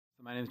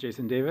My name is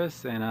Jason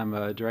Davis, and I'm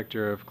a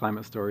director of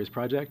Climate Stories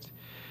Project,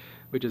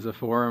 which is a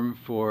forum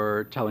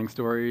for telling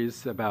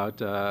stories about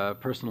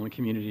personal and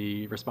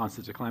community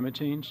responses to climate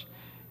change.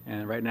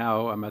 And right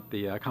now I'm at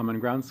the Common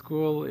Ground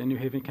School in New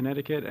Haven,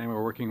 Connecticut, and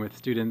we're working with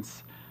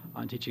students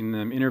on teaching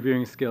them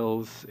interviewing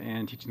skills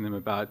and teaching them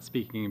about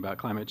speaking about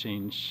climate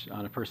change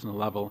on a personal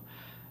level.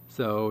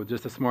 So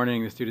just this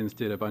morning, the students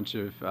did a bunch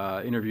of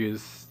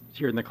interviews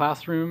here in the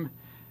classroom,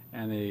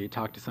 and they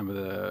talked to some of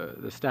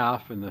the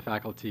staff and the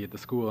faculty at the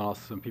school, and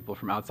also some people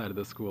from outside of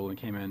the school, and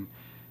came in,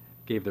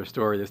 gave their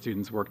story. The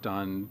students worked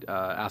on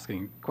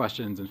asking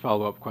questions and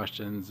follow-up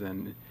questions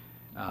and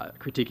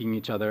critiquing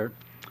each other.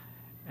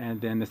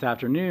 And then this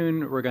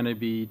afternoon, we're going to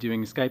be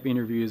doing Skype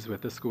interviews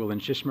with the school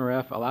in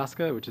Shishmaref,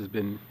 Alaska, which has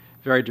been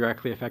very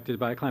directly affected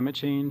by climate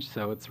change.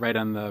 So it's right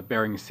on the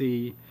Bering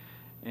Sea.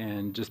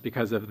 And just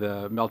because of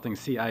the melting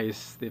sea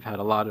ice, they've had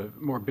a lot of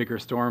more bigger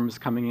storms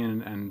coming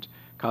in and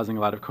causing a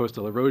lot of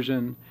coastal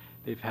erosion.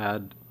 They've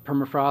had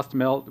permafrost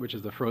melt, which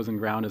is the frozen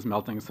ground is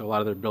melting, so a lot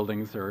of their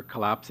buildings are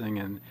collapsing.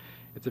 And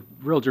it's a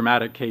real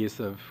dramatic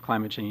case of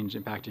climate change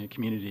impacting a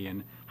community,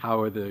 and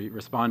how are they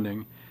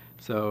responding.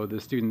 So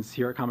the students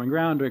here at Common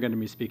Ground are going to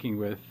be speaking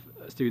with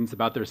students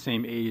about their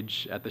same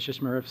age at the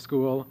Shishmaref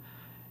School,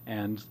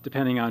 and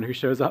depending on who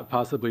shows up,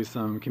 possibly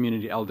some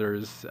community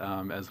elders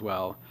as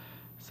well.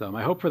 So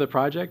my hope for the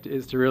project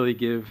is to really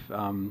give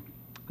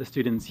the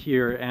students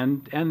here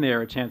and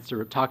there a chance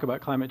to talk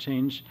about climate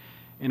change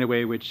in a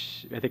way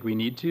which I think we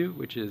need to,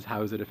 which is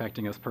how is it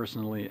affecting us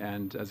personally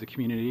and as a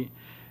community.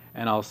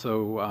 And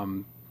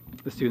also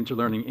the students are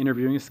learning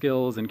interviewing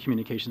skills and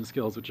communication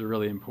skills, which are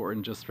really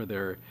important just for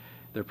their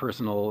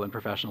personal and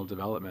professional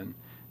development.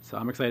 So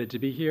I'm excited to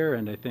be here,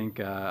 and I think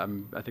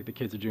the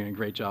kids are doing a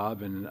great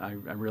job, and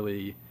I'm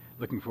really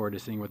looking forward to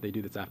seeing what they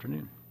do this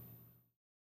afternoon.